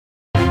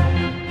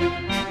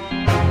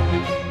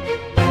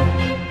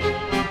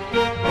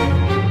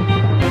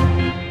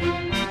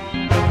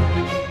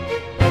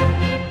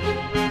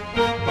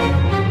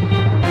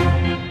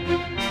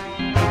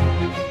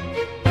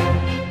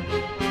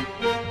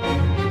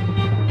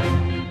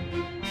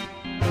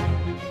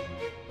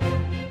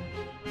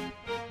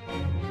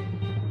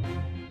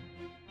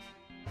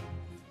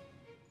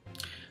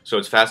So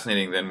it's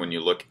fascinating then when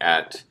you look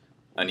at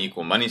an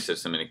equal money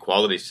system, an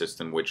equality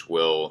system, which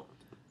will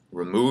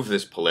remove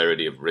this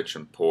polarity of rich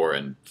and poor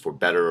and for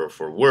better or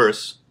for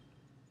worse,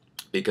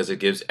 because it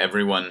gives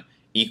everyone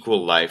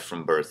equal life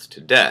from birth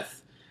to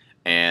death.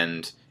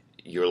 And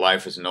your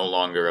life is no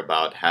longer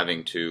about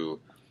having to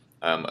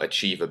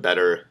achieve a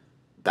better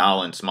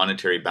balance,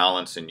 monetary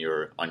balance on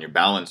your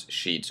balance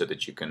sheet so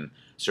that you can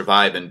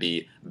survive and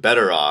be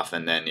better off.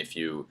 And then if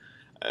you,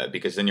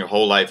 because then your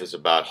whole life is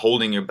about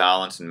holding your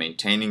balance and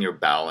maintaining your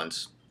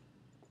balance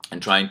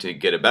and trying to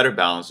get a better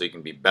balance so you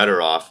can be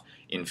better off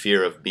in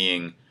fear of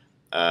being,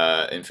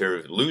 in fear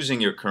of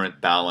losing your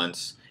current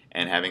balance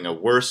and having a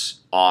worse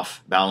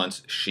off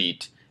balance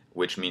sheet,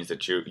 which means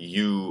that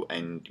you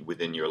and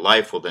within your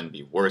life will then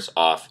be worse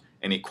off.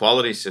 An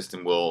equality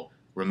system will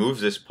remove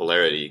this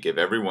polarity, give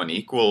everyone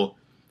equal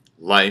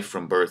life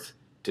from birth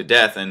to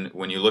death. And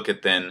when you look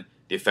at then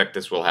the effect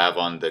this will have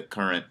on the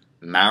current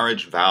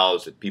marriage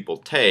vows that people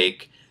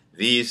take,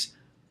 these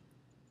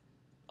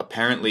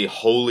apparently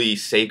holy,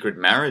 sacred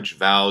marriage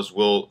vows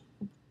will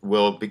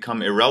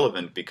become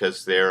irrelevant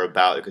because they're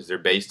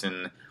based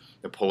in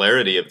the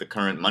polarity of the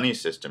current money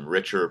system: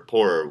 richer,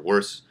 poorer,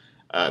 worse,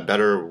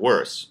 better,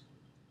 worse,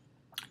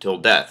 till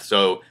death.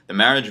 So the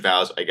marriage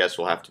vows, I guess,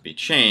 will have to be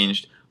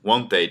changed,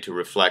 won't they, to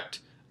reflect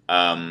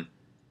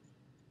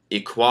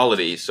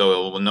equality. So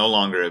it will no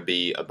longer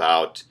be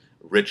about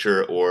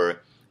richer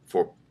or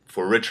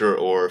for richer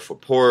or for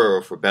poorer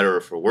or for better or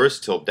for worse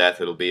till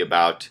death. It'll be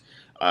about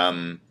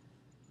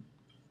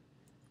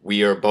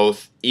we are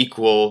both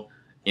equal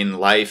in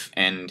life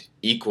and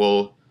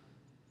equal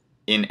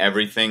in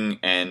everything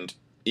and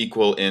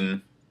equal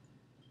in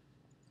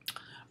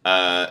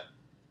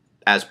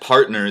as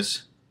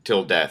partners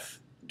till death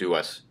do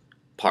us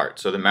part.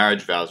 So the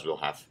marriage vows will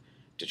have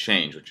to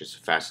change, which is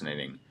a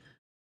fascinating